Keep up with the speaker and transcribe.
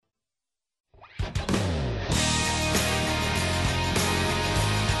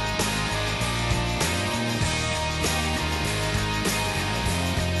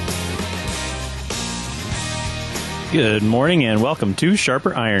Good morning and welcome to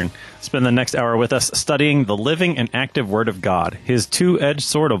Sharper Iron. Spend the next hour with us studying the living and active Word of God, His two-edged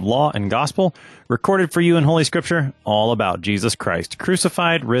sword of law and gospel, recorded for you in Holy Scripture, all about Jesus Christ,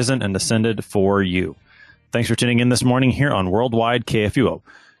 crucified, risen, and ascended for you. Thanks for tuning in this morning here on Worldwide KFUO.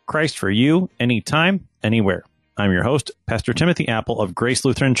 Christ for you, anytime, anywhere. I'm your host, Pastor Timothy Apple of Grace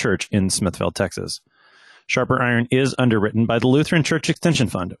Lutheran Church in Smithville, Texas. Sharper Iron is underwritten by the Lutheran Church Extension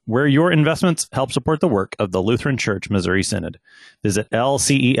Fund, where your investments help support the work of the Lutheran Church Missouri Synod. Visit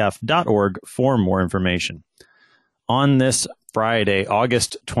lcef.org for more information. On this Friday,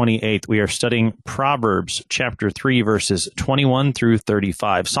 August 28th, we are studying Proverbs chapter 3, verses 21 through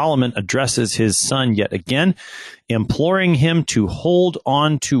 35. Solomon addresses his son yet again, imploring him to hold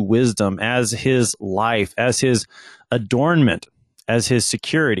on to wisdom as his life, as his adornment, as his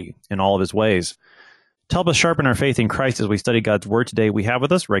security in all of his ways. To help us sharpen our faith in Christ as we study God's Word today, we have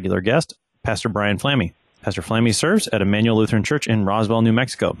with us regular guest, Pastor Brian Flamme. Pastor Flamme serves at Emmanuel Lutheran Church in Roswell, New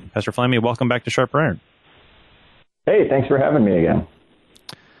Mexico. Pastor Flamme, welcome back to Sharper Iron. Hey, thanks for having me again.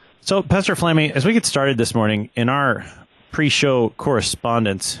 So, Pastor Flamme, as we get started this morning, in our pre-show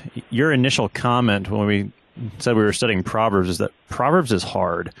correspondence, your initial comment when we said we were studying Proverbs is that Proverbs is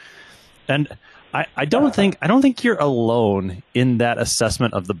hard. And I don't think you're alone in that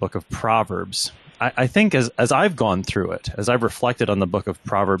assessment of the book of Proverbs. I think as I've gone through it, as I've reflected on the book of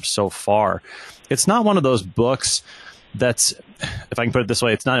Proverbs so far, it's not one of those books that's, if I can put it this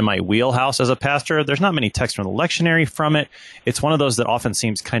way, it's not in my wheelhouse as a pastor. There's not many texts from the lectionary from it. It's one of those that often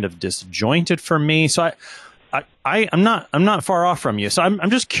seems kind of disjointed for me. So I'm not far off from you. So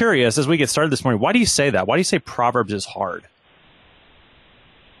I'm just curious as we get started this morning, why do you say that? Why do you say Proverbs is hard?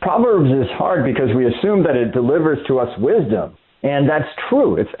 Proverbs is hard because we assume that it delivers to us wisdom. And that's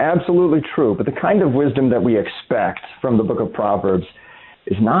true. It's absolutely true. But the kind of wisdom that we expect from the book of Proverbs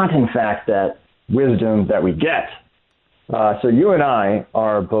is not, in fact, that wisdom that we get. So you and I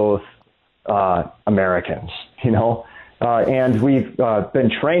are both Americans, and we've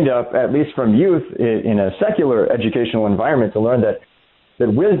been trained up, at least from youth, in a secular educational environment to learn that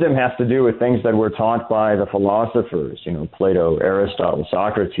wisdom has to do with things that were taught by the philosophers, Plato, Aristotle,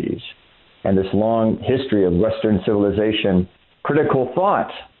 Socrates, and this long history of Western civilization critical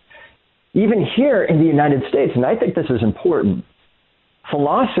thought. Even here in the United States, and I think this is important,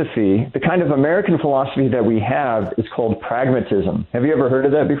 philosophy, the kind of American philosophy that we have, is called pragmatism. Have you ever heard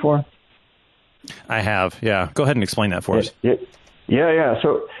of that before? I have, yeah. Go ahead and explain that for us. Yeah.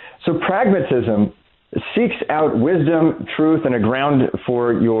 So pragmatism seeks out wisdom, truth, and a ground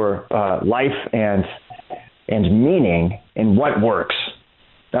for your life and meaning in what works.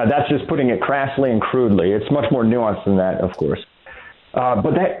 That's just putting it crassly and crudely. It's much more nuanced than that, of course.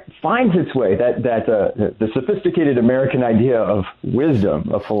 But that finds its way, the sophisticated American idea of wisdom,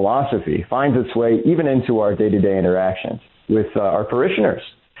 of philosophy, finds its way even into our day-to-day interactions with our parishioners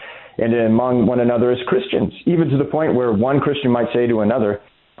and among one another as Christians, even to the point where one Christian might say to another,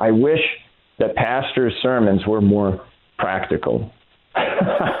 I wish that pastors' sermons were more practical.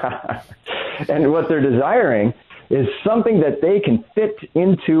 And what they're desiring is something that they can fit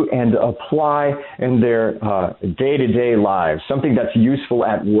into and apply in their day-to-day lives, something that's useful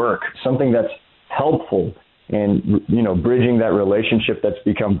at work, something that's helpful in, bridging that relationship that's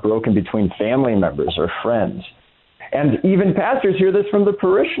become broken between family members or friends. And even pastors hear this from the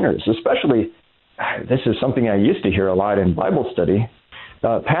parishioners, especially, this is something I used to hear a lot in Bible study.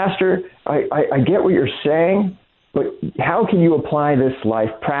 Pastor, I get what you're saying, but how can you apply this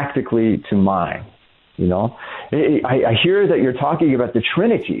life practically to mine? I hear that you're talking about the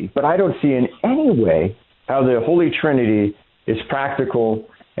Trinity, but I don't see in any way how the Holy Trinity is practical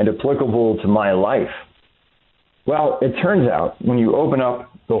and applicable to my life. Well, it turns out when you open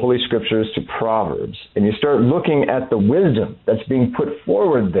up the Holy Scriptures to Proverbs and you start looking at the wisdom that's being put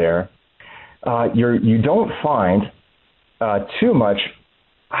forward there, you don't find too much.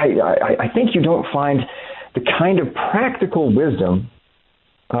 I think you don't find the kind of practical wisdom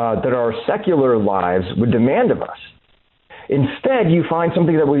that our secular lives would demand of us. Instead, you find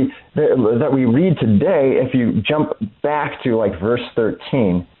something that we read today. If you jump back to like verse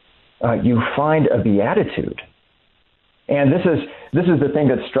 13, you find a beatitude. And this is the thing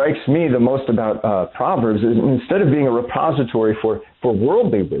that strikes me the most about Proverbs, is instead of being a repository for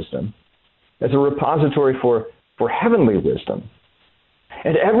worldly wisdom, it's a repository for heavenly wisdom.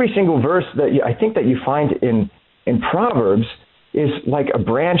 And every single verse that I think that you find in Proverbs is like a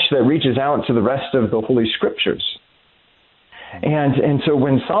branch that reaches out to the rest of the Holy Scriptures. And so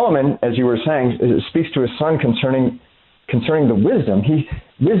when Solomon, as you were saying, speaks to his son concerning the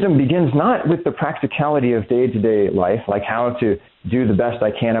wisdom begins not with the practicality of day-to-day life, like how to do the best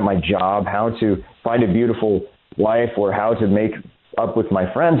I can at my job, how to find a beautiful life or how to make up with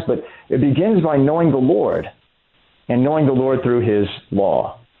my friends, but it begins by knowing the Lord, and knowing the Lord through his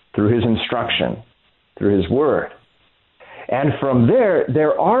law, through his instruction, through his word. And from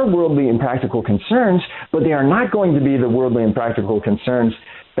there are worldly and practical concerns, but they are not going to be the worldly and practical concerns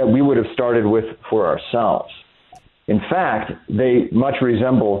that we would have started with for ourselves. In fact, they much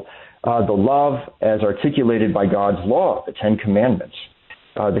resemble the love as articulated by God's law, the Ten Commandments,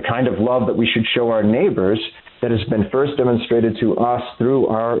 the kind of love that we should show our neighbors that has been first demonstrated to us through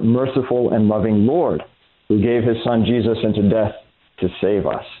our merciful and loving Lord, who gave his son Jesus into death to save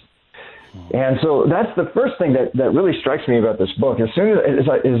us. And so that's the first thing that really strikes me about this book. As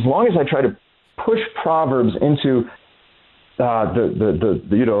long as I try to push Proverbs into the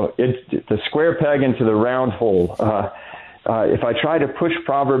square peg into the round hole, if I try to push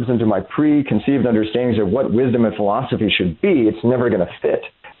Proverbs into my preconceived understandings of what wisdom and philosophy should be, it's never going to fit.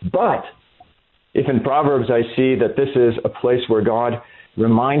 But if in Proverbs I see that this is a place where God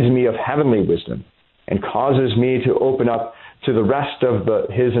reminds me of heavenly wisdom and causes me to open up to the rest of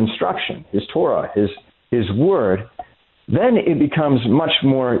his instruction, his Torah, his word, then it becomes much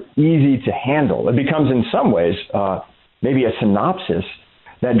more easy to handle. It becomes in some ways maybe a synopsis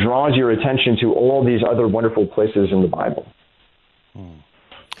that draws your attention to all these other wonderful places in the Bible.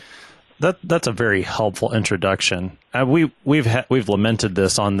 That's a very helpful introduction. We've lamented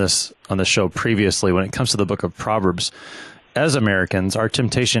this on this show previously. When it comes to the book of Proverbs, as Americans, our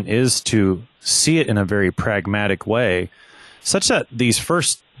temptation is to see it in a very pragmatic way, such that these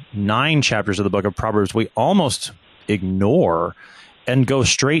first 9 chapters of the book of Proverbs we almost ignore and go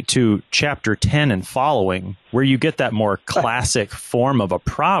straight to chapter 10 and following, where you get that more classic form of a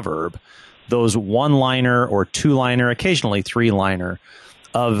proverb, those one-liner or two-liner, occasionally three-liner,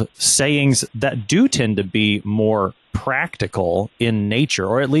 of sayings that do tend to be more practical in nature,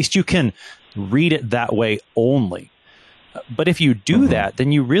 or at least you can read it that way only. But if you do that,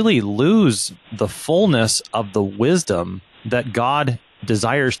 then you really lose the fullness of the wisdom that God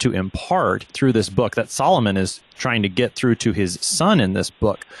desires to impart through this book, that Solomon is trying to get through to his son in this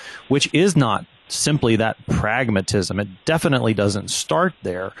book, which is not simply that pragmatism. It definitely doesn't start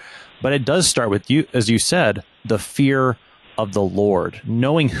there, but it does start with, you, as you said, the fear of the Lord,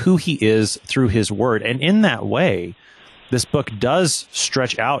 knowing who he is through his word. And in that way, this book does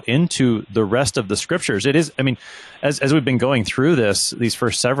stretch out into the rest of the scriptures. It is, I mean, as we've been going through these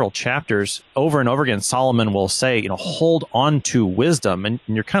first several chapters, over and over again, Solomon will say, hold on to wisdom. And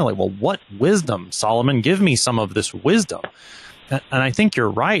you're kind of like, well, what wisdom, Solomon? Give me some of this wisdom. And I think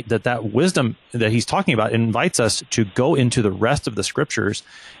you're right that wisdom that he's talking about invites us to go into the rest of the scriptures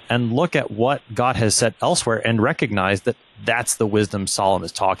and look at what God has said elsewhere and recognize that that's the wisdom Solomon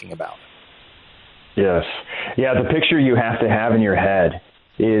is talking about. Yes. Yeah, the picture you have to have in your head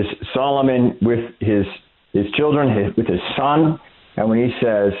is Solomon with his children, with his son, and when he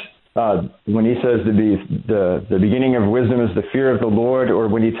says the beginning of wisdom is the fear of the Lord, or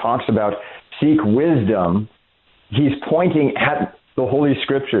when he talks about seek wisdom, he's pointing at the Holy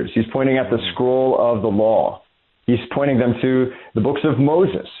Scriptures. He's pointing at the scroll of the law. He's pointing them to the books of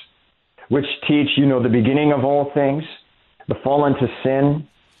Moses, which teach, the beginning of all things, the fall into sin,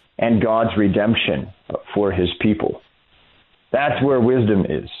 and God's redemption for his people. That's where wisdom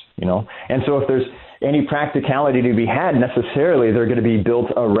is, And so if there's any practicality to be had, necessarily they're going to be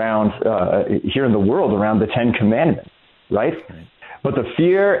built around, here in the world, around the Ten Commandments, right? But the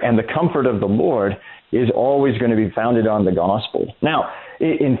fear and the comfort of the Lord is always going to be founded on the gospel. Now,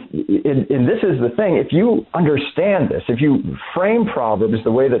 in this is the thing, if you understand this, if you frame Proverbs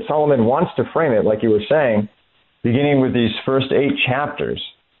the way that Solomon wants to frame it, like you were saying, beginning with these first 8 chapters,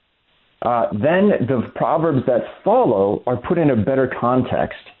 then the Proverbs that follow are put in a better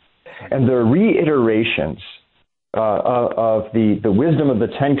context, and they're reiterations of the wisdom of the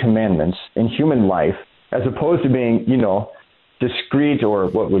Ten Commandments in human life, as opposed to being, discrete, or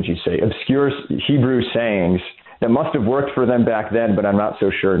what would you say, obscure Hebrew sayings that must have worked for them back then, but I'm not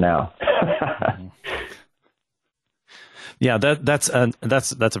so sure now. Yeah, that's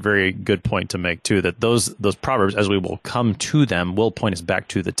a very good point to make too. That those proverbs, as we will come to them, will point us back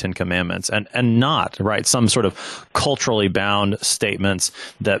to the Ten Commandments, and not some sort of culturally bound statements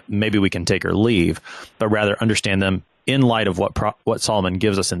that maybe we can take or leave, but rather understand them in light of what Solomon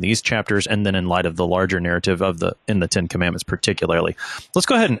gives us in these chapters, and then in light of the larger narrative in the Ten Commandments particularly. Let's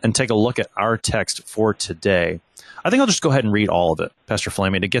go ahead and take a look at our text for today. I think I'll just go ahead and read all of it, Pastor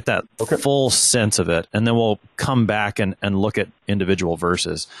Flaming, to get that full sense of it, and then we'll come back and look at individual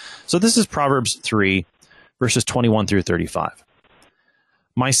verses. So this is Proverbs 3, verses 21 through 35.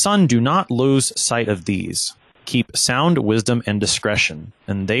 My son, do not lose sight of these. keep sound wisdom and discretion,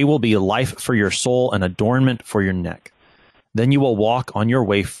 and they will be life for your soul and adornment for your neck. Then you will walk on your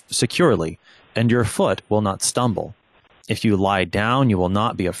way securely, and your foot will not stumble. If you lie down, you will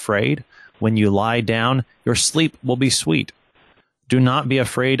not be afraid. When you lie down, your sleep will be sweet. Do not be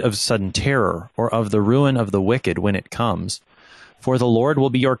afraid of sudden terror or of the ruin of the wicked when it comes. For the Lord will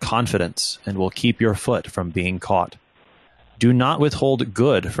be your confidence and will keep your foot from being caught. Do not withhold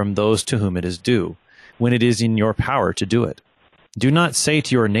good from those to whom it is due, when it is in your power to do it. Do not say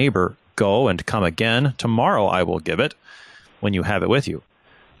to your neighbor, "Go and come again, tomorrow I will give it," when you have it with you.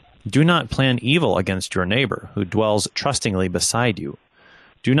 Do not plan evil against your neighbor, who dwells trustingly beside you.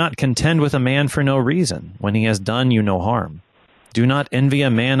 Do not contend with a man for no reason, when he has done you no harm. Do not envy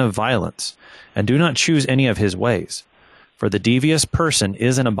a man of violence, and do not choose any of his ways. For the devious person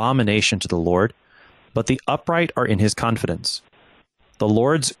is an abomination to the Lord, but the upright are in his confidence. The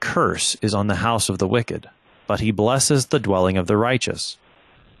Lord's curse is on the house of the wicked, but he blesses the dwelling of the righteous.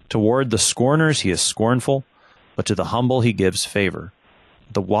 Toward the scorners he is scornful, but to the humble he gives favor.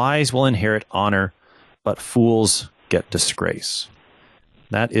 The wise will inherit honor, but fools get disgrace.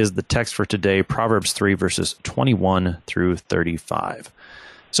 That is the text for today, Proverbs 3, verses 21 through 35.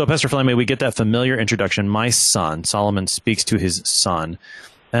 So, Pastor Fleming, we get that familiar introduction, my son. Solomon speaks to his son.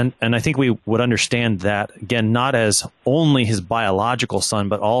 And I think we would understand that, again, not as only his biological son,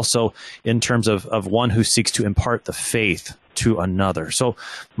 but also in terms of one who seeks to impart the faith to another. So,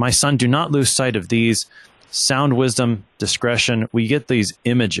 my son, do not lose sight of these. Sound wisdom, discretion. We get these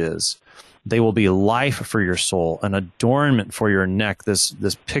images. They will be life for your soul, an adornment for your neck. This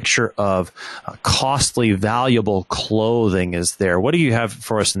picture of costly, valuable clothing is there. What do you have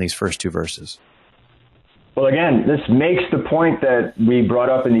for us in these first two verses? Well, again, this makes the point that we brought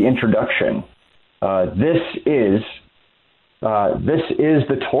up in the introduction. This is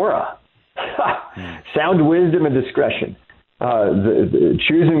the Torah. Sound wisdom and discretion.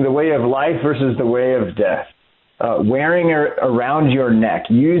 Choosing the way of life versus the way of death. Wearing around your neck,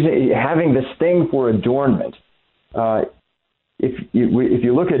 having this thing for adornment. If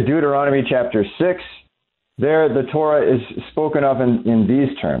you look at Deuteronomy chapter 6, there the Torah is spoken of in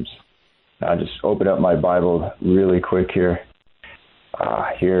these terms. I'll just open up my Bible really quick here.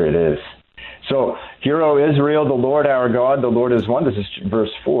 Here it is. So, hear, O Israel, the Lord our God, the Lord is one. This is verse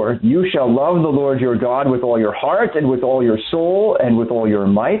 4. You shall love the Lord your God with all your heart and with all your soul and with all your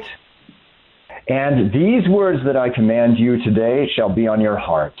might. And these words that I command you today shall be on your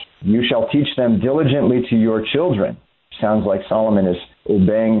heart. You shall teach them diligently to your children. Sounds like Solomon is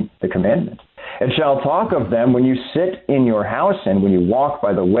obeying the commandment. And shall talk of them when you sit in your house and when you walk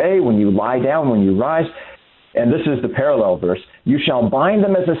by the way, when you lie down, when you rise. And this is the parallel verse. You shall bind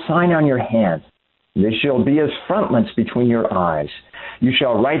them as a sign on your hand. They shall be as frontlets between your eyes. You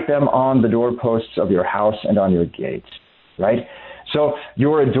shall write them on the doorposts of your house and on your gates. Right? So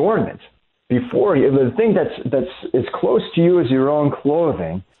your adornment before you, the thing that's as close to you as your own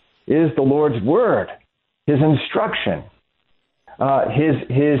clothing is the Lord's word, his instruction,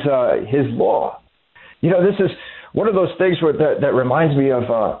 his law. You know, this is one of those things that reminds me of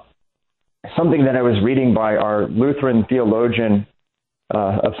something that I was reading by our Lutheran theologian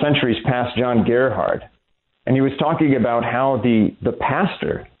of centuries past, John Gerhard. And he was talking about how the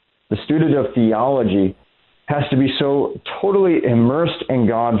pastor, the student of theology, has to be so totally immersed in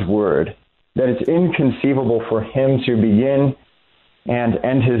God's word that it's inconceivable for him to begin and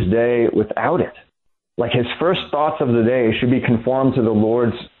end his day without it. Like his first thoughts of the day should be conformed to the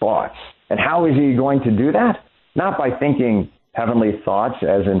Lord's thoughts. And how is he going to do that? Not by thinking heavenly thoughts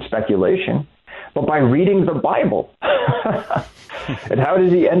as in speculation, but by reading the Bible. And how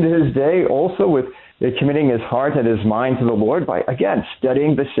does he end his day? Also with committing his heart and his mind to the Lord by, again,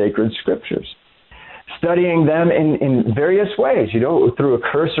 studying the sacred scriptures. Studying them in various ways, through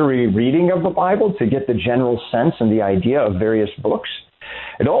a cursory reading of the Bible to get the general sense and the idea of various books,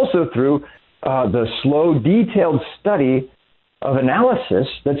 and also through the slow, detailed study of analysis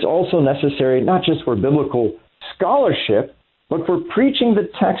that's also necessary not just for biblical scholarship, but for preaching the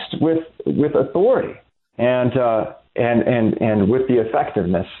text with authority and with the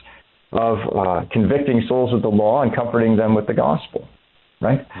effectiveness of convicting souls with the law and comforting them with the gospel.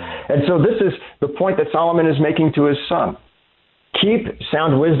 Right? And so this is the point that Solomon is making to his son. Keep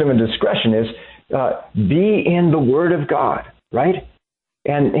sound wisdom and discretion is be in the word of God, right?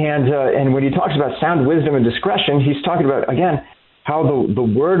 And when he talks about sound wisdom and discretion, he's talking about, again, how the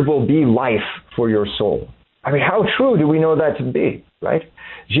word will be life for your soul. I mean, how true do we know that to be, right?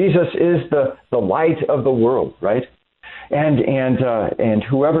 Jesus is the light of the world, right? And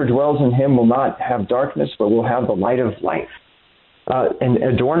whoever dwells in him will not have darkness, but will have the light of life. An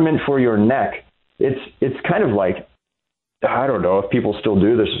adornment for your neck it's kind of like, I don't know if people still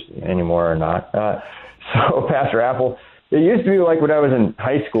do this anymore or not. So Pastor Apple, it used to be like when I was in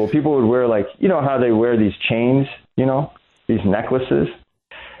high school, people would wear like, you know how they wear these chains, you know, these necklaces,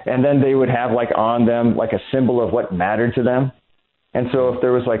 and then they would have like on them like a symbol of what mattered to them. And so if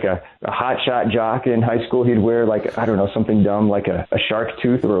there was like a hotshot jock in high school, he'd wear like, I don't know, something dumb like a shark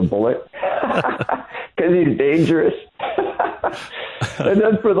tooth or a bullet because he's dangerous. And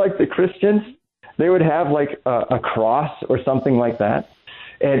then for like the Christians, they would have like a cross or something like that.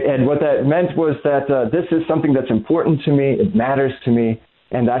 And what that meant was that this is something that's important to me, it matters to me,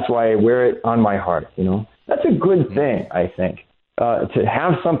 and that's why I wear it on my heart, you know. That's a good thing, I think, to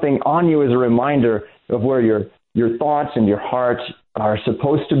have something on you as a reminder of where your thoughts and your heart are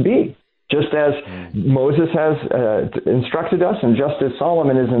supposed to be, just as Moses has instructed us and just as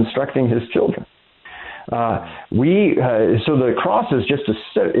Solomon is instructing his children. So the cross is just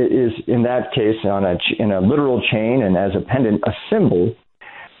is in that case in a literal chain and as a pendant, a symbol,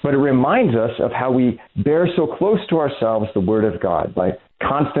 but it reminds us of how we bear so close to ourselves the Word of God by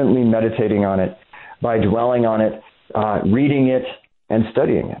constantly meditating on it, by dwelling on it, reading it, and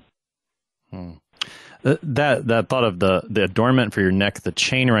studying it. That thought of the adornment for your neck, the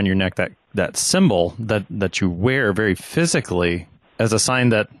chain around your neck, that symbol that you wear very physically as a sign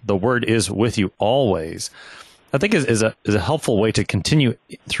that the Word is with you always, I think is a helpful way to continue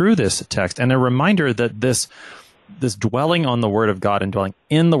through this text, and a reminder that this dwelling on the Word of God and dwelling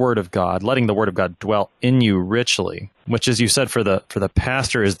in the Word of God, letting the Word of God dwell in you richly, which, as you said, for the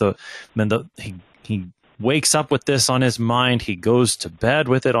pastor is he wakes up with this on his mind, he goes to bed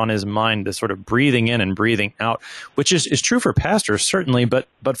with it on his mind, this sort of breathing in and breathing out, which is true for pastors certainly, but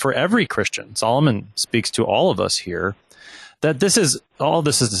for every Christian. Solomon speaks to all of us here that this is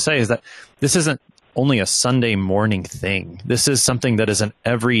to say is that this isn't only a Sunday morning thing. This is something that is an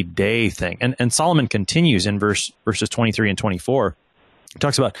everyday thing. And Solomon continues in verses 23 and 24. He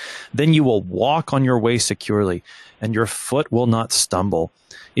talks about, then you will walk on your way securely, and your foot will not stumble.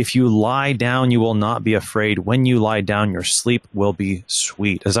 If you lie down, you will not be afraid. When you lie down, your sleep will be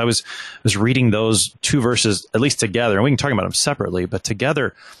sweet. As I was reading those two verses, at least together, and we can talk about them separately, but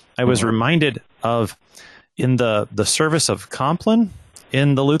together, I was reminded of in the service of Compline,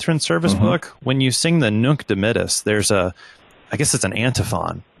 in the Lutheran service book, when you sing the Nunc Dimittis, there's I guess it's an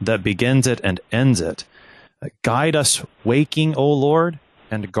antiphon that begins it and ends it. Guide us waking, O Lord,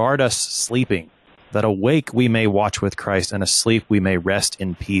 and guard us sleeping, that awake we may watch with Christ, and asleep we may rest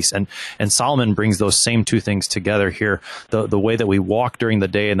in peace. And Solomon brings those same two things together here. The way that we walk during the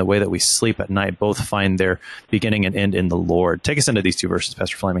day and the way that we sleep at night both find their beginning and end in the Lord. Take us into these two verses,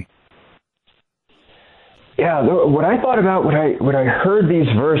 Pastor Flamey. Yeah, what I thought about when I heard these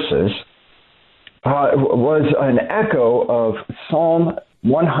verses was an echo of Psalm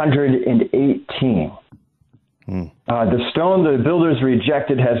 118. The stone the builders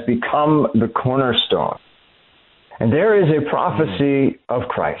rejected has become the cornerstone. And there is a prophecy of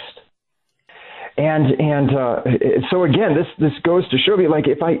Christ. And so again, this goes to show me, like,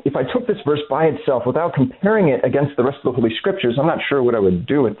 if I took this verse by itself without comparing it against the rest of the Holy Scriptures, I'm not sure what I would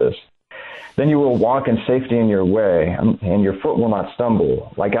do with this. Then you will walk in safety in your way, and your foot will not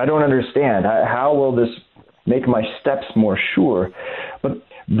stumble. Like, I don't understand. How will this make my steps more sure? But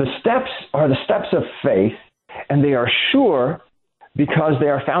the steps are the steps of faith, and they are sure because they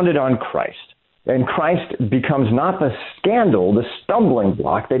are founded on Christ. And Christ becomes not the scandal, the stumbling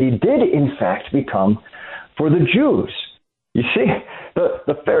block that he did in fact become for the Jews. You see,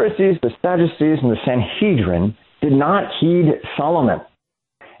 the Pharisees, the Sadducees, and the Sanhedrin did not heed Solomon.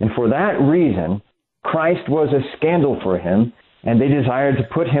 And for that reason, Christ was a scandal for him, and they desired to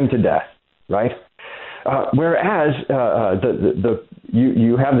put him to death, right? Whereas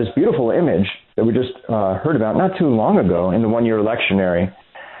you have this beautiful image that we just heard about not too long ago in the one-year lectionary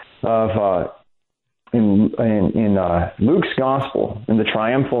of in Luke's gospel, in the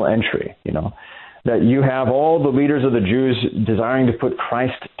triumphal entry, you know, that you have all the leaders of the Jews desiring to put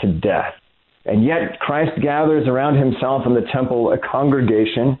Christ to death. And yet Christ gathers around himself in the temple a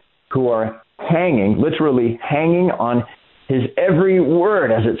congregation who are literally hanging on his every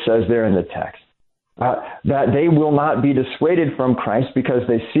word, as it says there in the text. That they will not be dissuaded from Christ because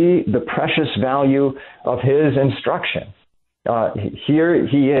they see the precious value of his instruction. Here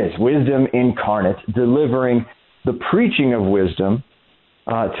he is, wisdom incarnate, delivering the preaching of wisdom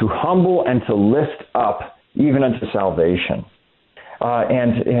to humble and to lift up even unto salvation.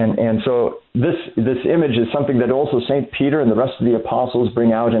 And so this image is something that also St. Peter and the rest of the apostles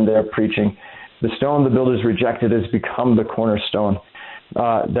bring out in their preaching. The stone the builders rejected has become the cornerstone.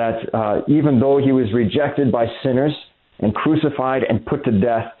 That even though he was rejected by sinners and crucified and put to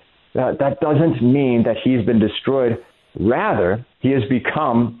death, that doesn't mean that he's been destroyed. Rather, he has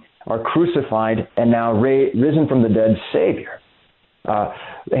become our crucified and now risen from the dead Savior.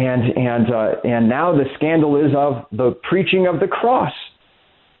 And now the scandal is of the preaching of the cross,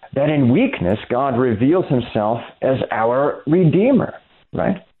 that in weakness God reveals himself as our Redeemer,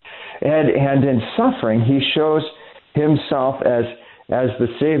 right? And in suffering he shows himself as the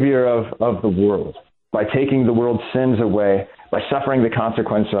Savior of the world, by taking the world's sins away, by suffering the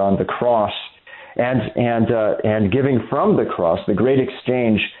consequence on the cross, and giving from the cross the great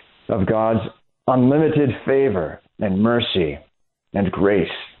exchange of God's unlimited favor and mercy and grace.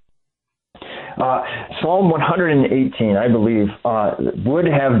 Psalm 118, I believe, would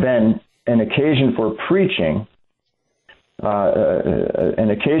have been an occasion for preaching,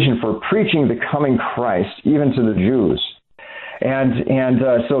 the coming Christ, even to the Jews. And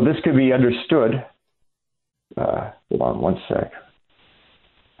so this could be understood. Hold on one sec.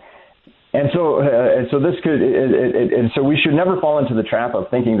 And so this could, and so we should never fall into the trap of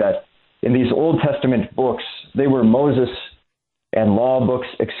thinking that in these Old Testament books they were Moses and law books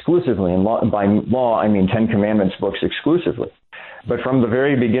exclusively. And by law, I mean 10 Commandments books exclusively. But from the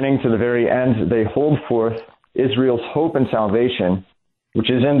very beginning to the very end, they hold forth Israel's hope and salvation, which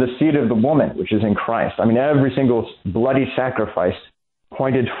is in the seed of the woman, which is in Christ. I mean, every single bloody sacrifice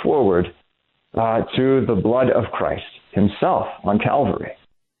pointed forward to the blood of Christ himself on Calvary.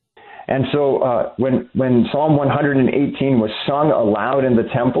 And so when Psalm 118 was sung aloud in the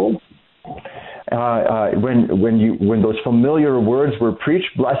temple, when those familiar words were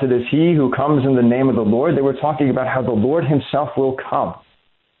preached, blessed is he who comes in the name of the Lord, they were talking about how the Lord himself will come.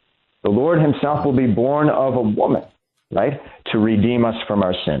 The Lord himself will be born of a woman, right, to redeem us from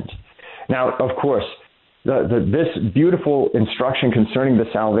our sins. Now, of course, this beautiful instruction concerning the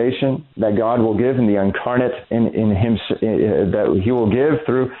salvation that God will give in the incarnate, in him, that he will give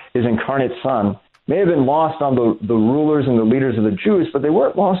through his incarnate Son, may have been lost on the rulers and the leaders of the Jews, but they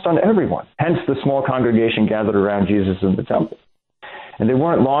weren't lost on everyone. Hence the small congregation gathered around Jesus in the temple. And they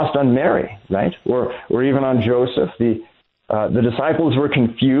weren't lost on Mary, right? Or even on Joseph. The disciples were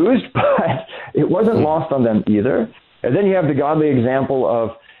confused, but it wasn't lost on them either. And then you have the godly example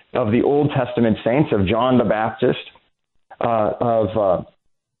of the Old Testament saints, of John the Baptist, of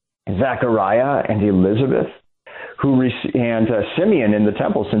Zechariah and Elizabeth, and Simeon in the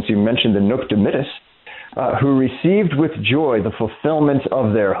temple, since you mentioned the Nunc Dimittis, who received with joy the fulfillment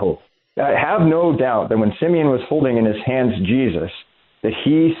of their hope. Have no doubt that when Simeon was holding in his hands Jesus, that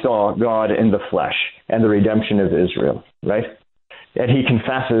he saw God in the flesh and the redemption of Israel, right? And he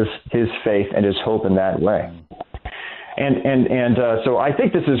confesses his faith and his hope in that way. And so I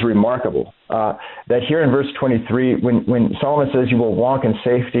think this is remarkable, that here in verse 23, when Solomon says you will walk in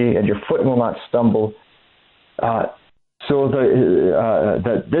safety and your foot will not stumble, that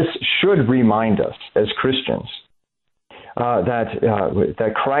this should remind us as Christians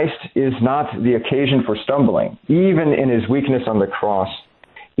that Christ is not the occasion for stumbling, even in his weakness on the cross,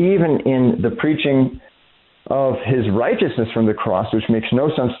 even in the preaching of his righteousness from the cross, which makes no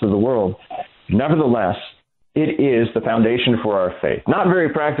sense to the world. Nevertheless, it is the foundation for our faith. Not very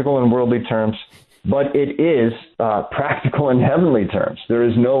practical in worldly terms, but it is practical in heavenly terms. There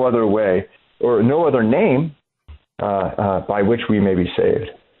is no other way or no other name by which we may be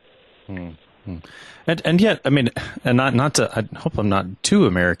saved. Mm-hmm. And yet, I mean, and not to, I hope I'm not too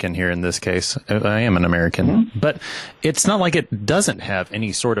American here in this case. I am an American, mm-hmm. but it's not like it doesn't have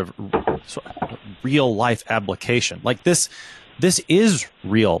any sort of real life application. Like this is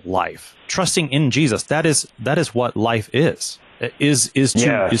real life. Trusting in Jesus, that is what life is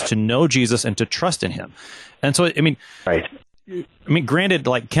to know Jesus and to trust in him. And so, I mean, right. I mean, granted,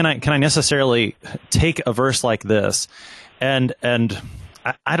 like, can I necessarily take a verse like this and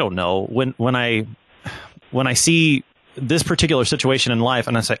I don't know, when I see this particular situation in life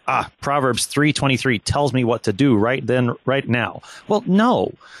and I say, Proverbs 3:23 tells me what to do right then, right now. Well,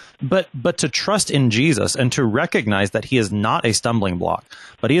 no, but to trust in Jesus and to recognize that he is not a stumbling block,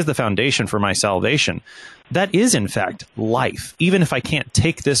 but he is the foundation for my salvation. That is, in fact, life. Even if I can't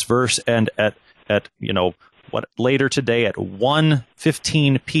take this verse and at later today at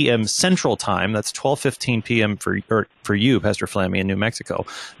 1:15 p.m. Central Time, that's 12:15 p.m. for you, Pastor Flammy, in New Mexico,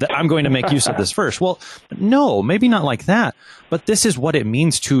 that I'm going to make use of this verse. Well, no, maybe not like that, but this is what it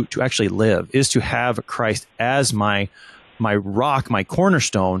means to actually live, is to have Christ as my rock, my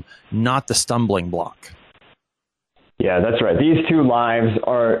cornerstone, not the stumbling block. Yeah, that's right. These two lives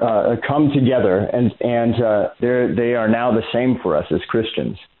are come together, and they are now the same for us as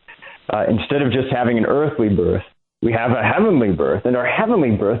Christians. Instead of just having an earthly birth, We have a heavenly birth, and our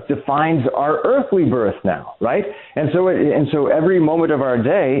heavenly birth defines our earthly birth now, right? And so every moment of our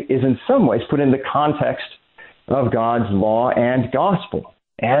day is in some ways put in the context of God's law and gospel,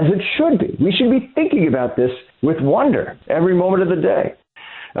 as it should be. We should be thinking about this with wonder every moment of the day.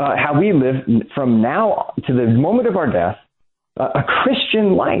 How we live from now to the moment of our death, a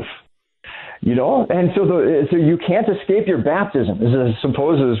Christian life. You know, and so you can't escape your baptism, I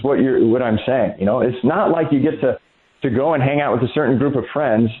suppose is what I'm saying. You know, it's not like you get to go and hang out with a certain group of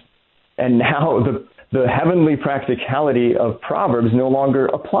friends, and now the heavenly practicality of Proverbs no longer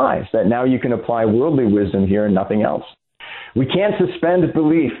applies, that now you can apply worldly wisdom here and nothing else. We can't suspend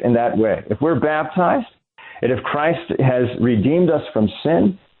belief in that way. If we're baptized, and if Christ has redeemed us from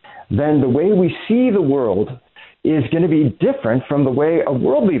sin, then the way we see the world is going to be different from the way a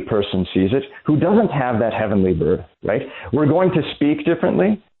worldly person sees it who doesn't have that heavenly birth, right? We're going to speak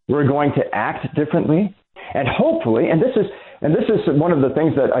differently. We're going to act differently. And hopefully, and this is one of the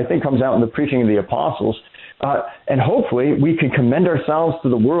things that I think comes out in the preaching of the apostles, and hopefully we can commend ourselves to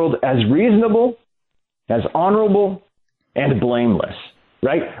the world as reasonable, as honorable, and blameless,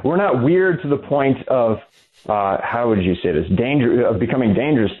 right? We're not weird to the point of, how would you say this, danger of becoming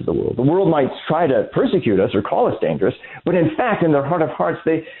dangerous to the world. The world might try to persecute us or call us dangerous, but in fact, in their heart of hearts,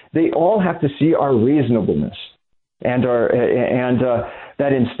 they all have to see our reasonableness and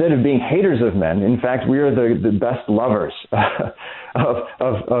that instead of being haters of men, in fact, we are the best lovers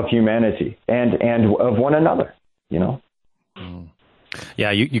of humanity and of one another, you know?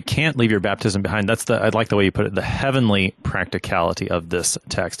 Yeah, you can't leave your baptism behind. I like the way you put it, the heavenly practicality of this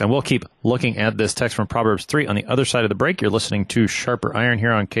text. And we'll keep looking at this text from Proverbs 3 on the other side of the break. You're listening to Sharper Iron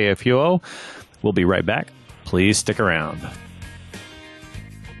here on KFUO. We'll be right back. Please stick around.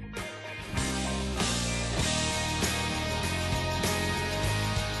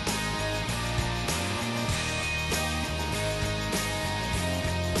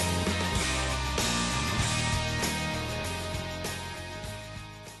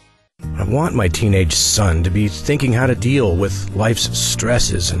 I want my teenage son to be thinking how to deal with life's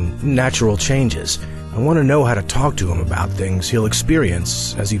stresses and natural changes. I want to know how to talk to him about things he'll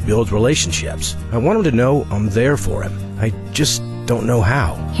experience as he builds relationships. I want him to know I'm there for him. I just don't know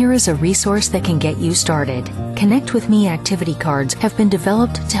how. Here is a resource that can get you started. Connect with Me activity cards have been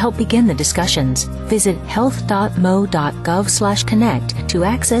developed to help begin the discussions. Visit health.mo.gov/connect to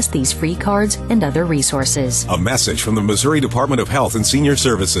access these free cards and other resources. A message from the Missouri Department of Health and Senior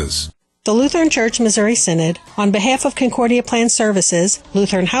Services. The Lutheran Church Missouri Synod, on behalf of Concordia Plan Services,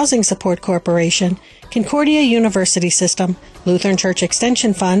 Lutheran Housing Support Corporation, Concordia University System, Lutheran Church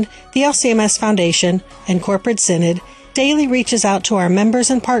Extension Fund, the LCMS Foundation, and Corporate Synod, daily reaches out to our members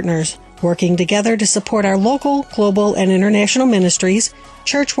and partners, working together to support our local, global, and international ministries,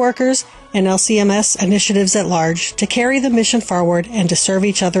 church workers, and LCMS initiatives at large to carry the mission forward and to serve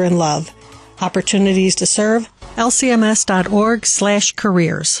each other in love. Opportunities to serve,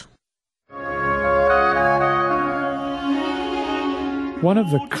 lcms.org/careers. One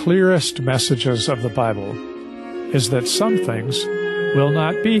of the clearest messages of the Bible is that some things will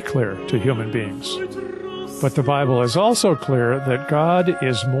not be clear to human beings. But the Bible is also clear that God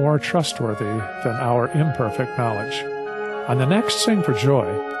is more trustworthy than our imperfect knowledge. On the next Sing for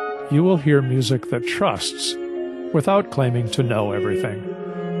Joy, you will hear music that trusts without claiming to know everything.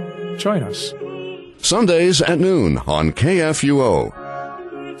 Join us. Sundays at noon on KFUO.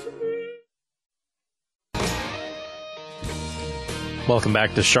 Welcome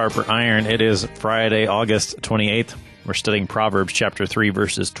back to Sharper Iron. It is Friday, August 28th. We're studying Proverbs chapter 3,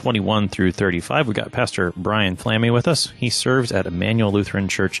 verses 21 through 35. We got Pastor Brian Flamme with us. He serves at Emmanuel Lutheran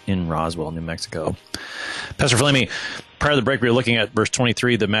Church in Roswell, New Mexico. Pastor Flamme, prior to the break, we were looking at verse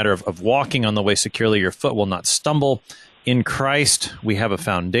 23, the matter of walking on the way securely. Your foot will not stumble. In Christ, we have a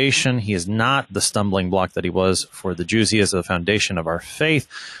foundation. He is not the stumbling block that he was for the Jews. He is the foundation of our faith.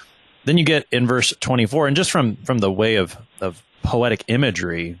 Then you get in verse 24, and just from the way of poetic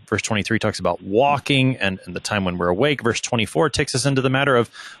imagery, verse 23 talks about walking and the time when we're awake. Verse 24 takes us into the matter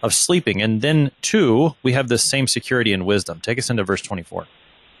of sleeping. And then, too, we have this same security and wisdom. Take us into verse 24.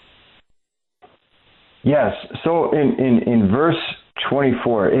 Yes. So in verse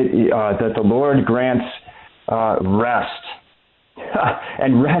 24, that the Lord grants rest,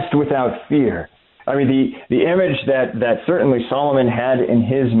 and rest without fear. I mean, the image that certainly Solomon had in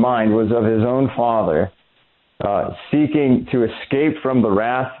his mind was of his own father, seeking to escape from the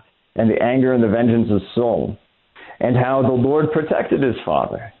wrath and the anger and the vengeance of Saul, and how the Lord protected his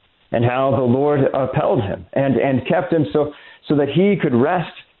father, and how the Lord upheld him and kept him so that he could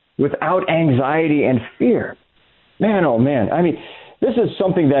rest without anxiety and fear. Man, oh man, I mean, this is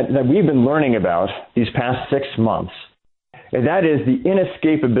something that we've been learning about these past 6 months, and that is the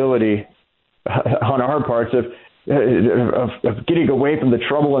inescapability on our parts of getting away from the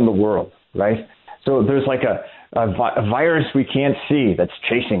trouble in the world, right? So there's like a virus we can't see that's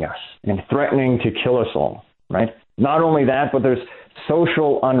chasing us and threatening to kill us all, right? Not only that, but there's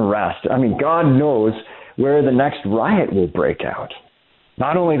social unrest. I mean, God knows where the next riot will break out.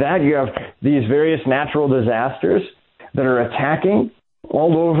 Not only that, you have these various natural disasters that are attacking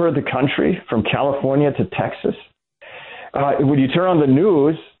all over the country, from California to Texas. When you turn on the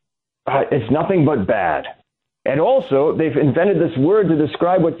news, it's nothing but bad. And also, they've invented this word to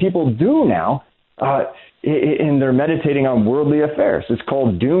describe what people do now in their meditating on worldly affairs. It's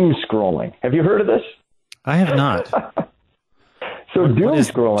called doom scrolling. Have you heard of this? I have not. So doom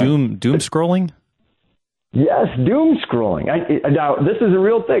scrolling. Doom scrolling? Yes, doom scrolling. Now, this is a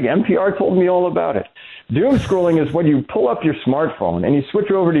real thing. NPR told me all about it. Doom scrolling is when you pull up your smartphone and you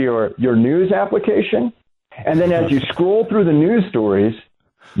switch over to your news application, and then as you scroll through the news stories,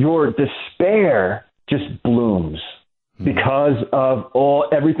 your despair just blooms because of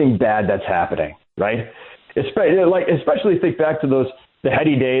everything bad that's happening, right? Especially think back to the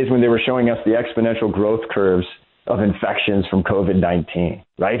heady days when they were showing us the exponential growth curves of infections from COVID-19,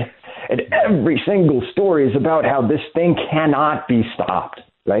 right? And every single story is about how this thing cannot be stopped,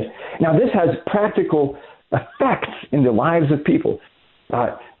 right? Now, this has practical effects in the lives of people.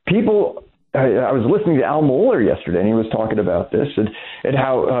 I was listening to Al Mohler yesterday, and he was talking about this and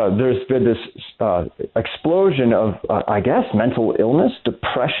how there's been this explosion of, mental illness,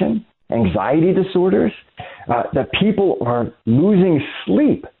 depression, anxiety disorders, that people are losing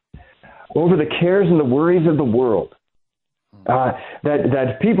sleep over the cares and the worries of the world,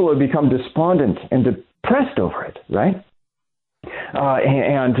 that people have become despondent and depressed over it, right?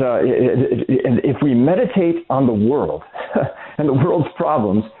 And if we meditate on the world and the world's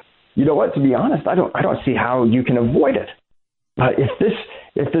problems, you know what? To be honest, I don't see how you can avoid it.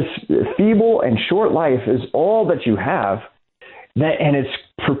 If this feeble and short life is all that you have, and it's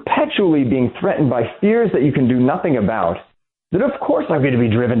perpetually being threatened by fears that you can do nothing about, then of course I'm going to be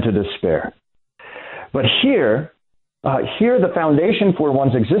driven to despair. But here the foundation for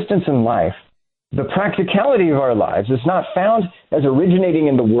one's existence in life, the practicality of our lives, is not found as originating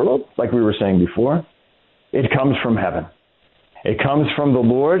in the world, like we were saying before. It comes from heaven. It comes from the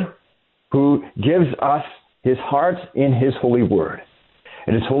Lord, who gives us his heart in his holy word.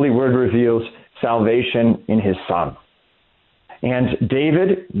 And his holy word reveals salvation in his Son. And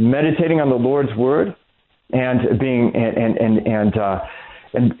David, meditating on the Lord's word and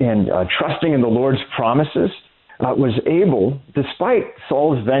trusting in the Lord's promises, was able, despite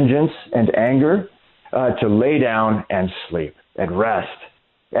Saul's vengeance and anger, to lay down and sleep and rest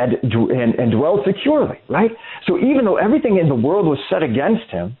and dwell securely, right? So even though everything in the world was set against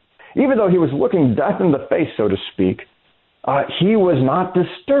him, even though he was looking death in the face, so to speak, he was not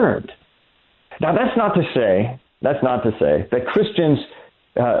disturbed. Now, that's not to say that Christians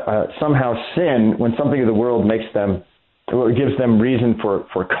somehow sin when something in the world gives them reason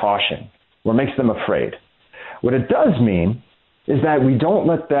for caution or makes them afraid. What it does mean is that we don't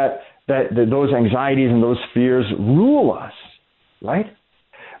let those anxieties and those fears rule us, right?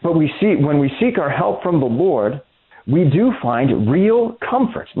 But when we seek our help from the Lord, we do find real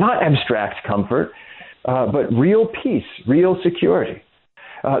comfort, not abstract comfort, but real peace, real security.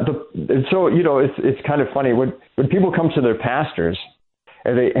 So it's kind of funny when people come to their pastors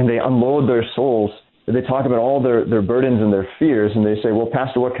and they unload their souls, and they talk about all their burdens and their fears, and they say, "Well,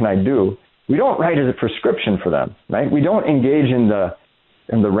 Pastor, what can I do?" We don't write as a prescription for them, right? We don't engage in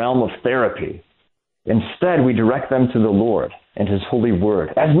the realm of therapy. Instead, we direct them to the Lord and his holy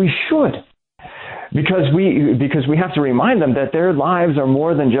word, as we should, because we have to remind them that their lives are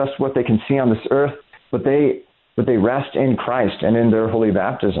more than just what they can see on this earth, but they rest in Christ and in their holy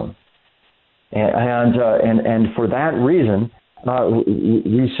baptism. And for that reason,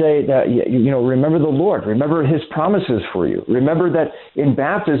 we say that, remember the Lord, remember his promises for you. Remember that in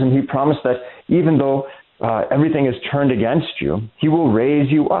baptism, he promised that even though everything is turned against you, he will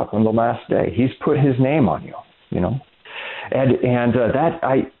raise you up on the last day. He's put his name on you, and that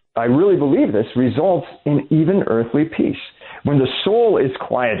I really believe this results in even earthly peace. When the soul is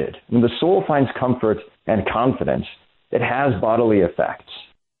quieted, when the soul finds comfort and confidence, it has bodily effects.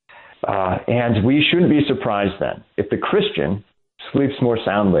 And we shouldn't be surprised then if the Christian sleeps more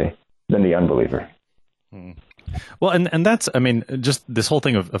soundly than the unbeliever. Well, and that's, just this whole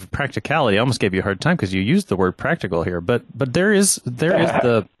thing of practicality. I almost gave you a hard time because you used the word practical here, but there is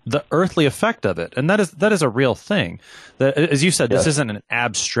the earthly effect of it, and that is a real thing. That, as you said, this isn't an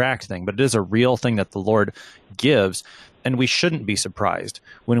abstract thing, but it is a real thing that the Lord gives. And we shouldn't be surprised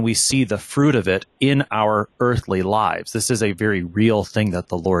when we see the fruit of it in our earthly lives. This is a very real thing that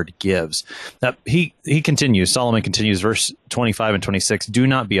the Lord gives. Now, he continues, Solomon continues, verse 25 and 26, do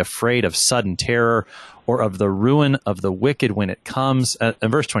not be afraid of sudden terror or of the ruin of the wicked when it comes. And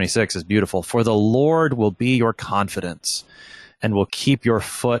verse 26 is beautiful. For the Lord will be your confidence and will keep your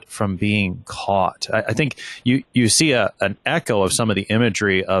foot from being caught. I think you see an echo of some of the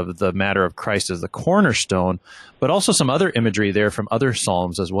imagery of the matter of Christ as the cornerstone, but also some other imagery there from other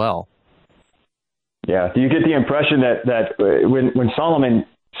Psalms as well. Yeah, you get the impression that when Solomon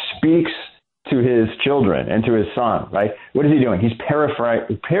speaks to his children and to his son, right, what is he doing? He's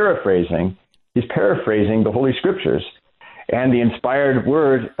paraphrasing the Holy Scriptures and the inspired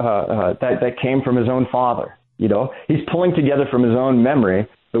word that came from his own father. You know, he's pulling together from his own memory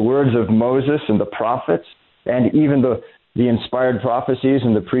the words of Moses and the prophets, and even the inspired prophecies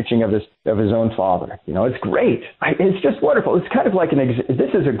and the preaching of his own father. You know, it's great. It's just wonderful. It's kind of like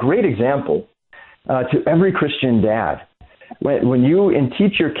this is a great example to every Christian dad. When you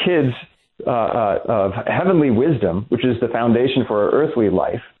teach your kids of heavenly wisdom, which is the foundation for our earthly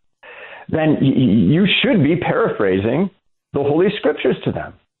life, then you should be paraphrasing the Holy Scriptures to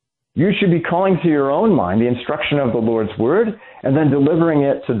them. You should be calling to your own mind the instruction of the Lord's word and then delivering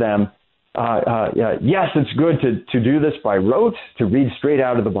it to them. Yes, it's good to do this by rote, to read straight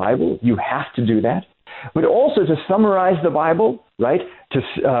out of the Bible. You have to do that. But also to summarize the Bible, right?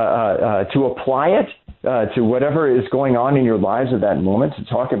 To apply it to whatever is going on in your lives at that moment, to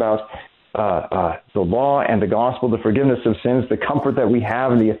talk about the law and the gospel, the forgiveness of sins, the comfort that we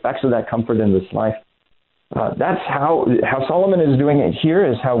have and the effects of that comfort in this life. That's how Solomon is doing it here,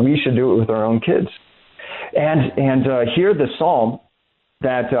 is how we should do it with our own kids. And here the psalm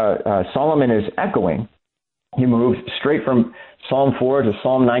that Solomon is echoing, he moved straight from Psalm 4 to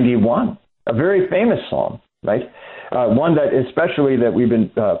Psalm 91, a very famous psalm, right? One that especially that we've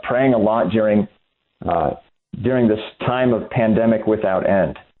been praying a lot during this time of pandemic without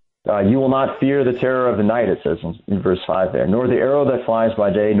end. You will not fear the terror of the night, it says in verse 5 there, nor the arrow that flies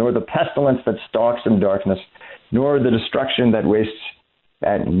by day, nor the pestilence that stalks in darkness, nor the destruction that wastes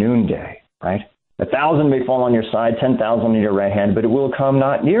at noonday, right? 1,000 may fall on your side, 10,000 on your right hand, but it will come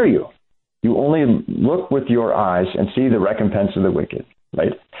not near you. You only look with your eyes and see the recompense of the wicked,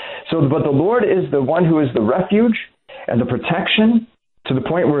 right? So, but the Lord is the one who is the refuge and the protection to the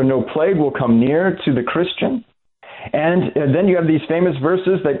point where no plague will come near to the Christian. And then you have these famous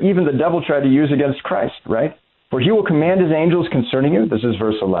verses that even the devil tried to use against Christ, right? For he will command his angels concerning you, this is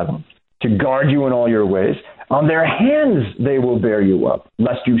verse 11, to guard you in all your ways. On their hands they will bear you up,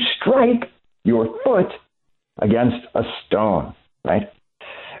 lest you strike your foot against a stone, right?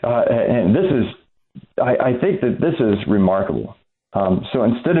 And this is, I think that this is remarkable. So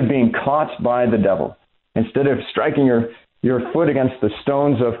instead of being caught by the devil, instead of striking your foot against the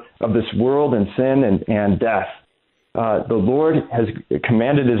stones of this world and sin and death, the Lord has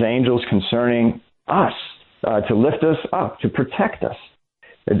commanded his angels concerning us to lift us up, to protect us,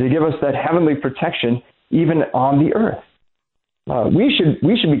 and to give us that heavenly protection even on the earth. We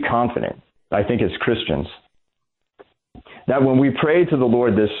should be confident, I think, as Christians, that when we pray to the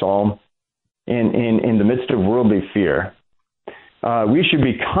Lord this psalm in the midst of worldly fear, we should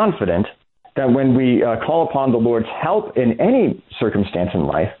be confident that when we call upon the Lord's help in any circumstance in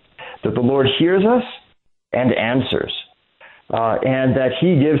life, that the Lord hears us and answers, and that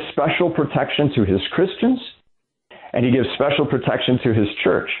he gives special protection to his Christians, and he gives special protection to his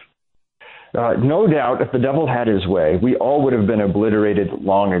church. No doubt, if the devil had his way, we all would have been obliterated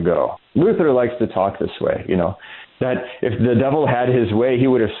long ago. Luther likes to talk this way, you know, that if the devil had his way, he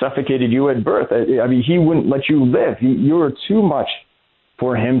would have suffocated you at birth. I mean, he wouldn't let you live. You were too much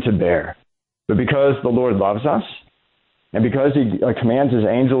for him to bear. But because the Lord loves us, and because he commands his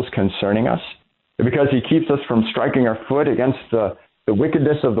angels concerning us, because he keeps us from striking our foot against the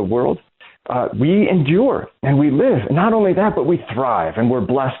wickedness of the world, we endure and we live. And not only that, but we thrive and we're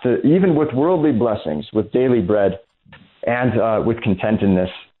blessed, even with worldly blessings, with daily bread and with contentedness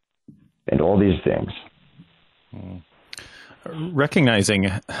and all these things.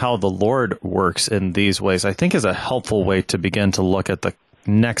 Recognizing how the Lord works in these ways, I think, is a helpful way to begin to look at the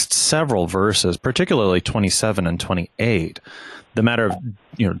next several verses, particularly 27 and 28. The matter of,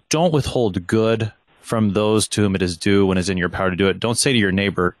 don't withhold good from those to whom it is due when it is in your power to do it. Don't say to your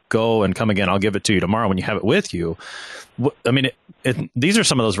neighbor, go and come again, I'll give it to you tomorrow when you have it with you. I mean, these are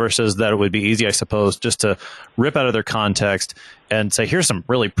some of those verses that it would be easy, I suppose, just to rip out of their context and say, here's some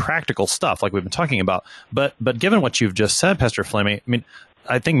really practical stuff like we've been talking about. But given what you've just said, Pastor Fleming, I mean,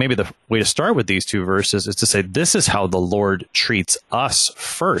 I think maybe the way to start with these two verses is to say, this is how the Lord treats us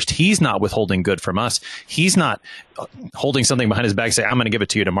first. He's not withholding good from us. He's not holding something behind his back, saying, I'm going to give it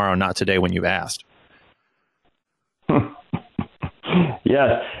to you tomorrow, not today when you've asked.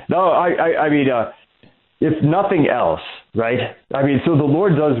 Yes. No, I mean, if nothing else, right? I mean, so the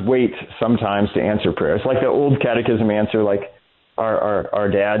Lord does wait sometimes to answer prayers, like the old catechism answer, like our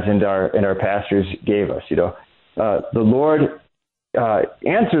dads and our pastors gave us, the Lord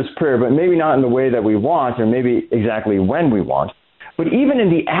answers prayer, but maybe not in the way that we want, or maybe exactly when we want. But even in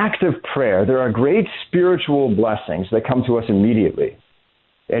the act of prayer, there are great spiritual blessings that come to us immediately.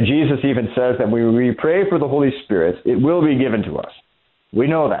 And Jesus even says that when we pray for the Holy Spirit, it will be given to us. We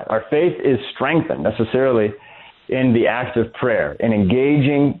know that. Our faith is strengthened necessarily in the act of prayer and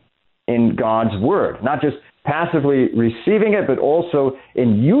engaging in God's word, not just passively receiving it, but also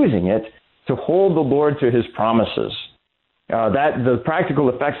in using it to hold the Lord to his promises. That the practical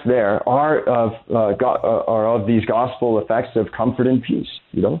effects there are of these gospel effects of comfort and peace,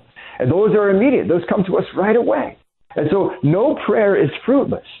 and those are immediate. Those come to us right away. And so no prayer is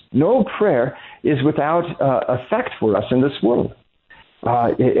fruitless. No prayer is without effect for us in this world.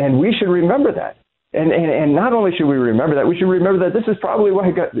 And we should remember that. And not only should we remember that, we should remember that this is probably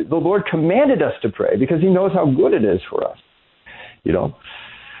why the Lord commanded us to pray, because he knows how good it is for us.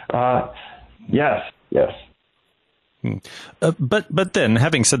 Yes. But then,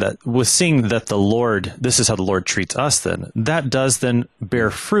 having said that, with seeing that this is how the Lord treats us, then that does then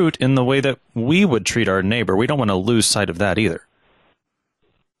bear fruit in the way that we would treat our neighbor. We don't want to lose sight of that either.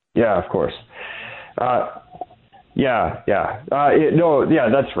 Yeah, of course. That's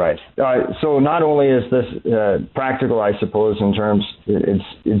right. So not only is this practical, I suppose, in terms, it's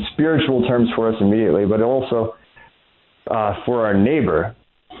in spiritual terms for us immediately, but also for our neighbor.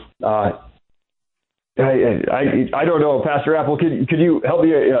 I don't know, Pastor Apple. Could you help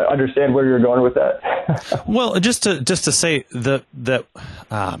me understand where you're going with that? Well, just to say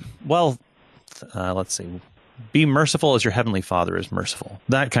let's see. Be merciful as your heavenly Father is merciful.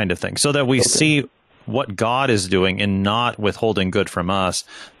 That kind of thing, so that we see what God is doing and not withholding good from us.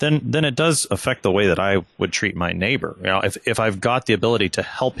 Then it does affect the way that I would treat my neighbor. If I've got the ability to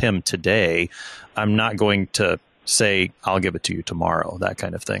help him today, I'm not going to say I'll give it to you tomorrow. That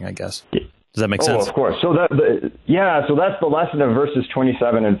kind of thing, I guess. Does that make sense? Oh, of course. So that's the lesson of verses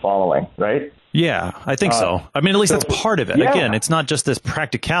 27 and following, right? Yeah, I think so. I mean, at least that's part of it. Yeah. Again, it's not just this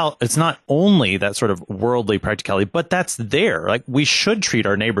it's not only that sort of worldly practicality, but that's there. Like, we should treat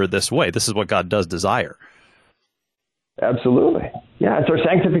our neighbor this way. This is what God does desire. Absolutely. Yeah, it's our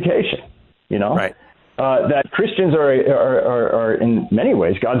sanctification, Right. That Christians are in many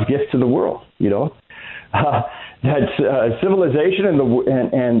ways God's gift to the world, that civilization and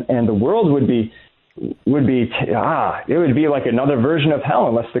the world would be like another version of hell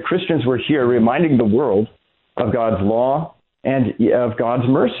unless the Christians were here reminding the world of God's law and of God's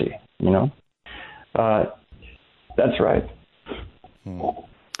mercy. That's right.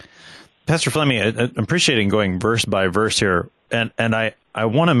 Pastor Fleming, I'm appreciating going verse by verse here, and I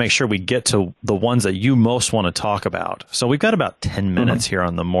want to make sure we get to the ones that you most want to talk about. So we've got about 10 minutes here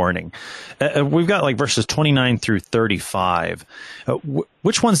on the morning. We've got like verses 29 through 35.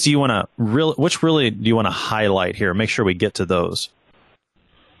 Which ones do you want to highlight here? Make sure we get to those.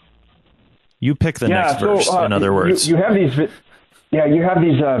 You pick the next verse, in other words. You have these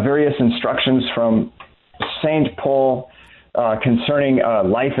various instructions from St. Paul concerning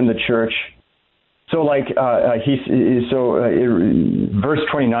life in the church. So, verse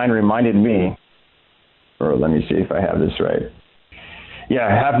 29 reminded me, or let me see if I have this right. Yeah,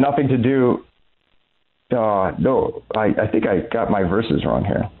 have nothing to do. No, I think I got my verses wrong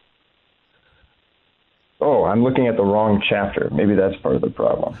here. Oh, I'm looking at the wrong chapter. Maybe that's part of the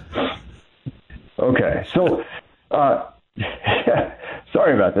problem. Okay, so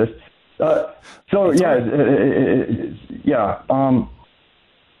sorry about this.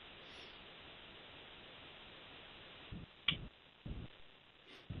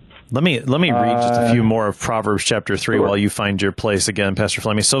 Let me read just a few more of Proverbs chapter 3 while you find your place again, Pastor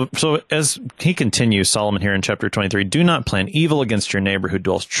Fleming. So as he continues, Solomon here in chapter 23, do not plan evil against your neighbor who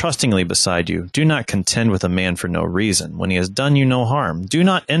dwells trustingly beside you. Do not contend with a man for no reason, when he has done you no harm. Do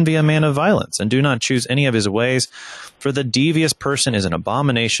not envy a man of violence, and do not choose any of his ways, for the devious person is an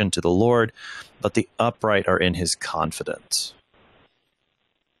abomination to the Lord, but the upright are in his confidence.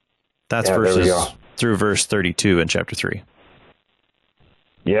 That's verses through verse 32 in chapter 3.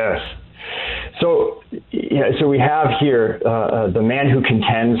 Yes. So we have here the man who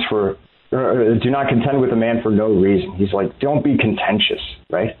contends do not contend with a man for no reason. He's like, don't be contentious,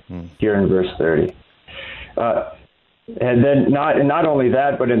 right? Here in verse 30. And then not only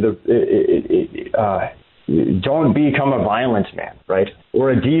that, but don't become a violent man, right,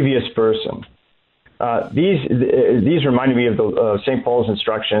 or a devious person. These reminded me of St. Paul's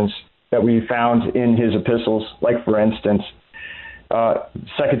instructions that we found in his epistles, like, for instance,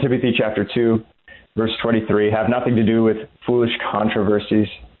 2 Timothy chapter 2, verse 23, have nothing to do with foolish controversies,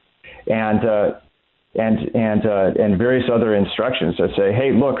 and various other instructions that say,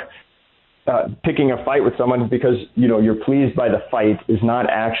 hey, look, picking a fight with someone because you're pleased by the fight is not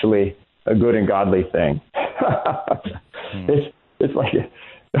actually a good and godly thing. It's like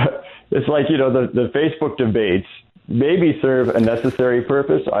the Facebook debates maybe serve a necessary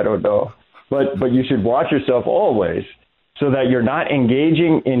purpose. I don't know, but you should watch yourself always so that you're not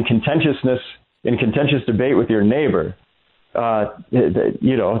engaging in contentious debate with your neighbor. That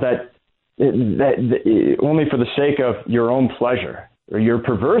only for the sake of your own pleasure, or your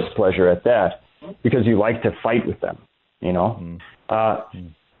perverse pleasure at that, because you like to fight with them,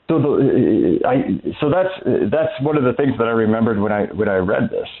 So that's one of the things that I remembered when I read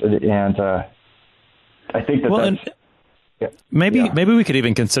this, and I think maybe we could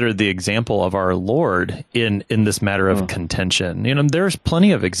even consider the example of our Lord in this matter of contention. There's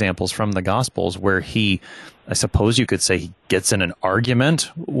plenty of examples from the Gospels where he, I suppose you could say, he gets in an argument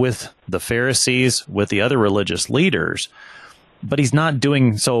with the Pharisees, with the other religious leaders, but he's not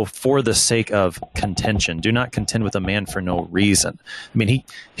doing so for the sake of contention. Do not contend with a man for no reason. I mean,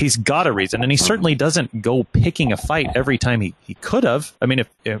 he's got a reason, and he certainly doesn't go picking a fight every time he could have. I mean,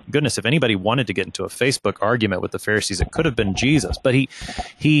 if anybody wanted to get into a Facebook argument with the Pharisees, it could have been Jesus. But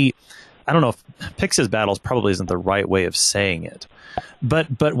he I don't know if picks his battles probably isn't the right way of saying it.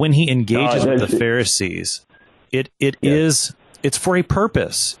 But when he engages with the Pharisees, it's for a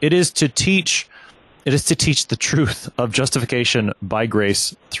purpose. It is to teach the truth of justification by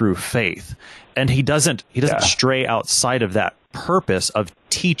grace through faith. And he doesn't stray outside of that purpose of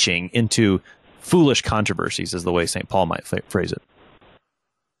teaching into foolish controversies, is the way St. Paul might phrase it.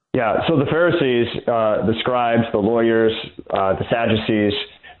 Yeah, so the Pharisees, the scribes, the lawyers, the Sadducees,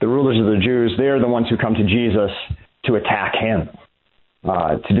 the rulers of the Jews, they're the ones who come to Jesus to attack him,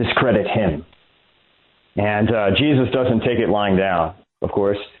 to discredit him. And Jesus doesn't take it lying down, of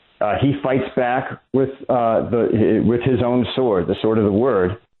course. He fights back with his own sword, the sword of the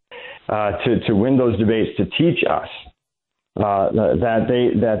word, to win those debates, to teach us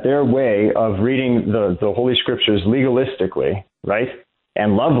that their way of reading the Holy Scriptures legalistically, right,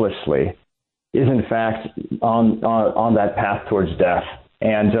 and lovelessly, is in fact on that path towards death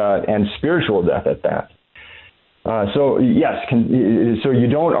and spiritual death at that. So you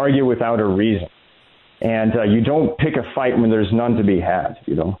don't argue without a reason, and you don't pick a fight when there's none to be had.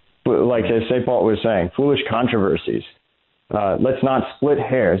 But like as St. Paul was saying, foolish controversies. Let's not split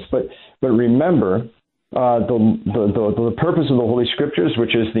hairs, but remember the purpose of the Holy Scriptures,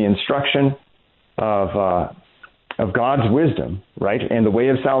 which is the instruction of God's wisdom, right, and the way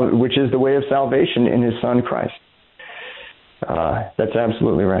of which is the way of salvation in His Son Christ. That's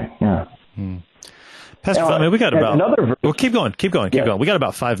absolutely right. Yeah. Pastor, I mean, we got about another verse. Well, keep going. We got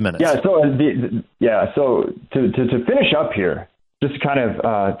about 5 minutes. Yeah. So to finish up here, just kind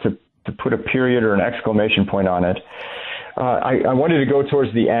of to put a period or an exclamation point on it, I wanted to go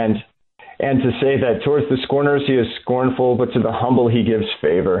towards the end and to say that towards the scorners he is scornful, but to the humble he gives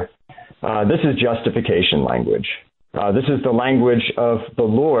favor. This is justification language. This is the language of the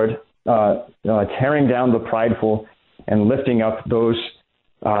Lord tearing down the prideful and lifting up those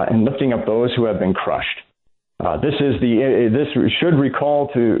who have been crushed. This should recall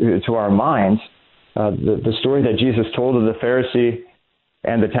to our minds the story that Jesus told of the Pharisee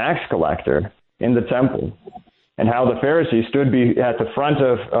and the tax collector in the temple, and how the Pharisee stood at the front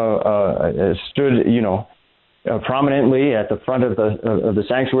prominently at the front of the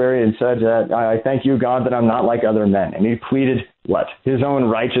sanctuary and said, "I thank you, God, that I'm not like other men." And he pleaded what? His own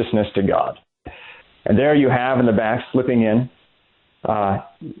righteousness to God. And there you have in the back, slipping in,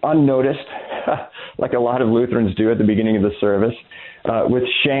 unnoticed, like a lot of Lutherans do at the beginning of the service, with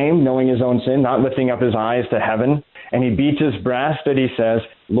shame, knowing his own sin, not lifting up his eyes to heaven. And he beats his breast and he says,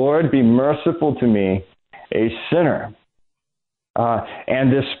 "Lord, be merciful to me, a sinner."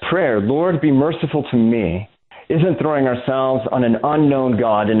 And this prayer, "Lord, be merciful to me," isn't throwing ourselves on an unknown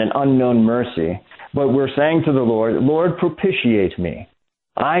God and an unknown mercy, but we're saying to the Lord, "Lord, propitiate me.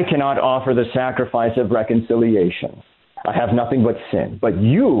 I cannot offer the sacrifice of reconciliation. I have nothing but sin, but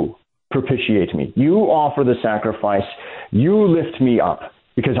you propitiate me. You offer the sacrifice. You lift me up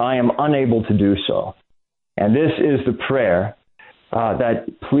because I am unable to do so." And this is the prayer that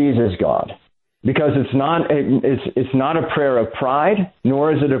pleases God, because it's not a prayer of pride,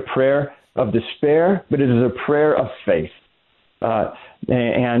 nor is it a prayer of despair, but it is a prayer of faith.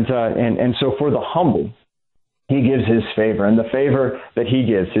 And so for the humble, he gives his favor. And the favor that he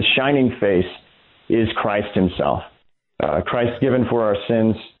gives, his shining face, is Christ himself. Christ given for our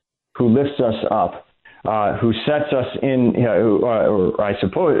sins, who lifts us up, who sets us in, who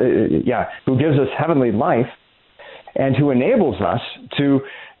gives us heavenly life, and who enables us to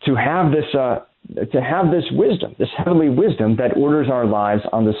have this wisdom, this heavenly wisdom that orders our lives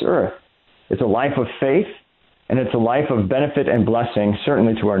on this earth. It's a life of faith, and it's a life of benefit and blessing,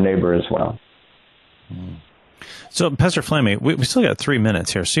 certainly to our neighbor as well. So, Pastor Flammy, we still got 3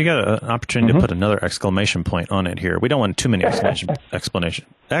 minutes here, so you got an opportunity to put another exclamation point on it here. We don't want too many exclamation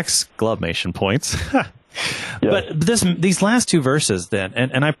points. But these last two verses then,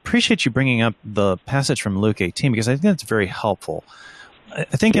 and I appreciate you bringing up the passage from Luke 18, because I think that's very helpful. I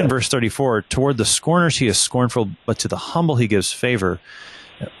think in verse 34, toward the scorners he is scornful, but to the humble he gives favor.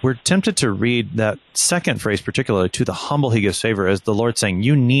 We're tempted to read that second phrase, particularly, to the humble he gives favor, as the Lord saying,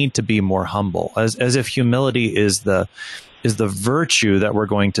 you need to be more humble, as if humility is the virtue that we're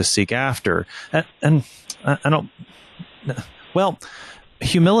going to seek after. And I don't, well,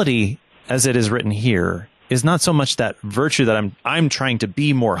 humility, as it is written here, is not so much that virtue that I'm trying to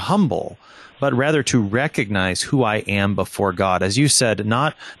be more humble, but rather to recognize who I am before God. As you said,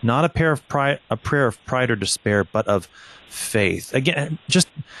 not a prayer of pride or despair, but of faith. Again, just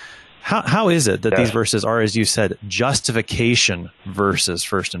how is it that these verses are, as you said, justification verses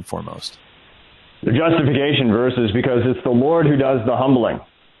first and foremost? The justification verses, because it's the Lord who does the humbling,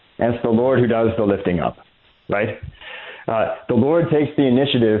 and it's the Lord who does the lifting up, right? The Lord takes the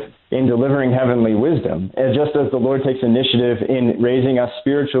initiative in delivering heavenly wisdom, and just as the Lord takes initiative in raising us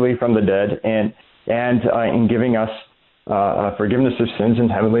spiritually from the dead and in giving us forgiveness of sins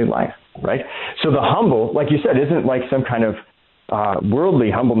and heavenly life, right? So the humble, like you said, isn't like some kind of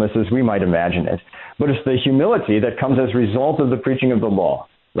worldly humbleness as we might imagine it, but it's the humility that comes as a result of the preaching of the law,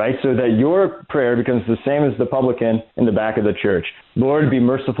 right? So that your prayer becomes the same as the publican in the back of the church. Lord, be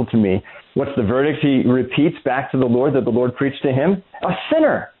merciful to me. What's the verdict he repeats back to the Lord that the Lord preached to him? A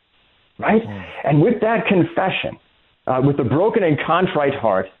sinner, right? And with that confession, with the broken and contrite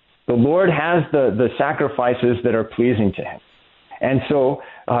heart, the Lord has the sacrifices that are pleasing to him. And so,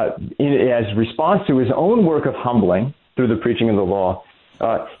 as response to his own work of humbling through the preaching of the law,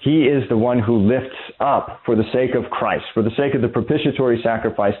 he is the one who lifts up for the sake of Christ, for the sake of the propitiatory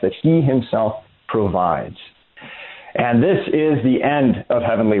sacrifice that he himself provides. And this is the end of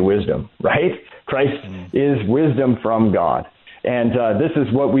heavenly wisdom, right? Christ is wisdom from God. And this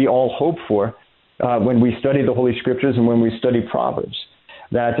is what we all hope for when we study the Holy Scriptures and when we study Proverbs.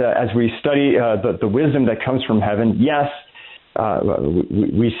 That as we study the wisdom that comes from heaven, yes,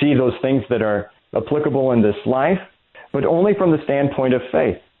 we see those things that are applicable in this life, but only from the standpoint of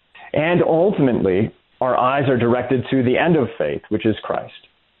faith. And ultimately, our eyes are directed to the end of faith, which is Christ.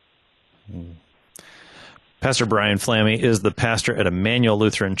 Pastor Brian Flammy is the pastor at Emmanuel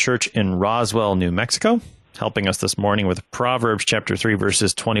Lutheran Church in Roswell, New Mexico, helping us this morning with Proverbs chapter 3,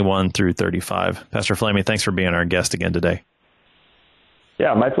 verses 21 through 35. Pastor Flammy, thanks for being our guest again today.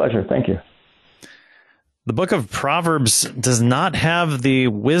 Yeah, my pleasure. Thank you. The book of Proverbs does not have the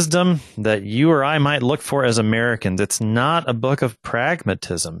wisdom that you or I might look for as Americans. It's not a book of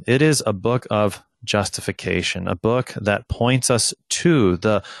pragmatism. It is a book of justification, a book that points us to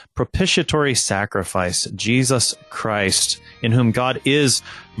the propitiatory sacrifice, Jesus Christ, in whom God is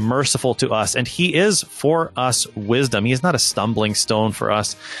merciful to us, and he is for us wisdom. He is not a stumbling stone for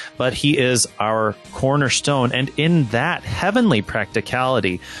us, but he is our cornerstone. And in that heavenly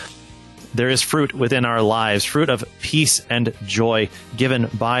practicality, there is fruit within our lives, fruit of peace and joy given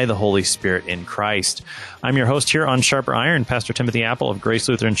by the Holy Spirit in Christ. I'm your host here on Sharper Iron, Pastor Timothy Apple of Grace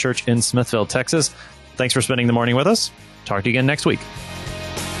Lutheran Church in Smithville, Texas. Thanks for spending the morning with us. Talk to you again next week.